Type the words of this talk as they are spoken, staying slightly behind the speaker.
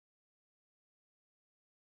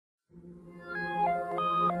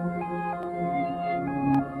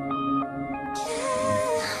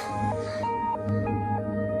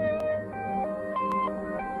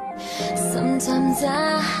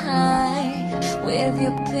die with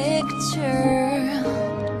your picture,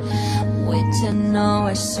 which I know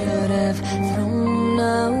I should have thrown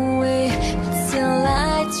away, but still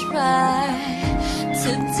I try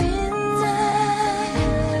to deny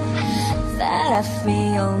that I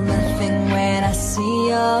feel nothing when I see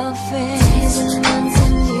your face. Even months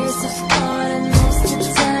and years have gone, and most of the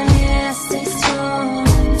time, yeah, I stay strong.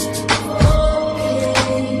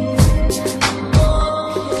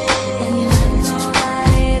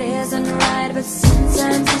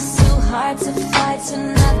 Sometimes it's so hard to fight, so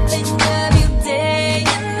nothing of you day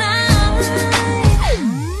and night.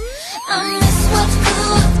 I miss what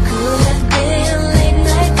could have been. Late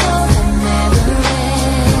night calls that never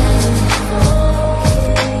end.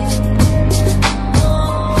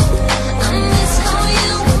 I miss how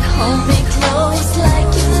you would hold me close,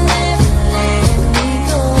 like you never let me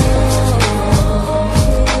go.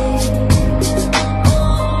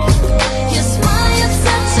 Your smile, your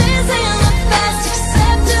touch is in the past,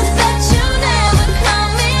 except that you never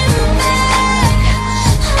coming back.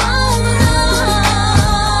 Oh no,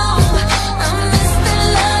 I miss the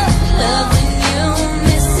love, loving you,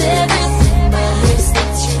 miss everything, but it's the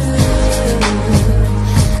truth.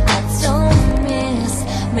 I don't miss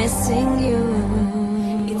missing you.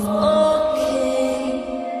 It's okay,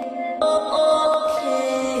 okay.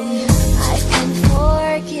 I can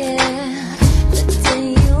forget the day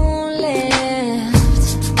you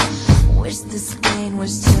left. Wish this pain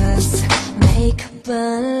was just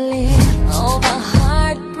make-believe. All the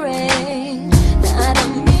heartbreak, not a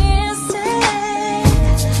mistake.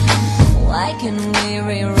 Why can't we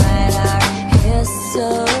rewrite our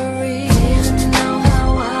history? Didn't know how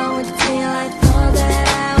I would feel, I thought that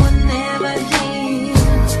I would never heal.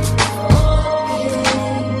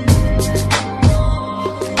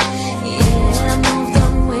 Yeah, I moved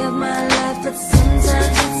on with my life, but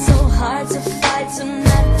sometimes it's so hard to fight, so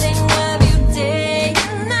nothing of you day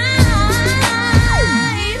and night.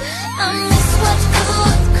 I miss what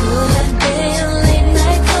could have been. Late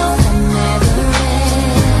night calls that never end.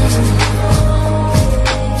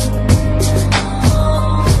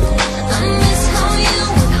 I miss how you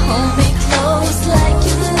would hold me close, like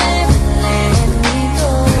you never let me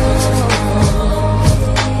go.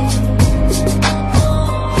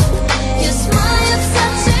 Your smile, your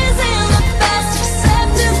touch is in the past,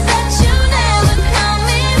 except that you never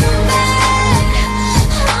coming back.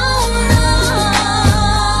 Oh no,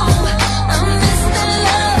 I miss the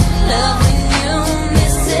love, loving you,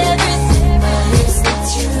 miss everything, but it's the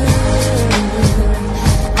truth.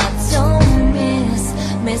 I don't miss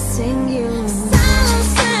missing you.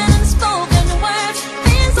 Silence and unspoken words,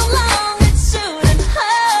 been so long it shouldn't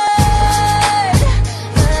hurt,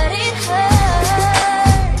 but it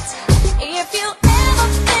hurts. If you ever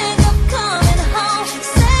think of coming home,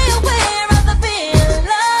 stay away rather be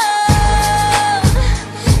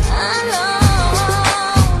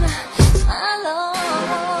alone, alone.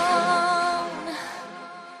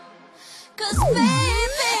 'Cause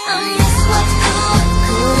baby, I miss what could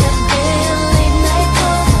have been. Late night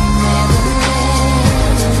calls that never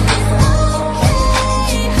end. It's okay,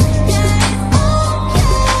 yeah, it's okay.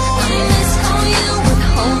 I miss how you would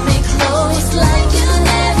hold me close, like you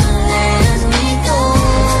never let me go.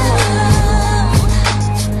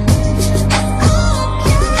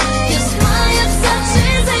 Your smile, your touch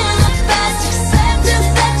is in the past, except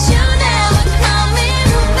that you never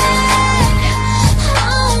coming back.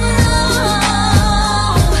 Oh no,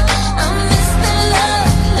 I miss the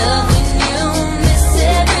love, loving you, miss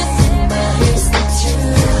everything, but it's the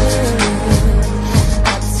truth.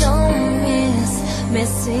 I don't miss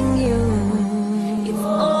missing you.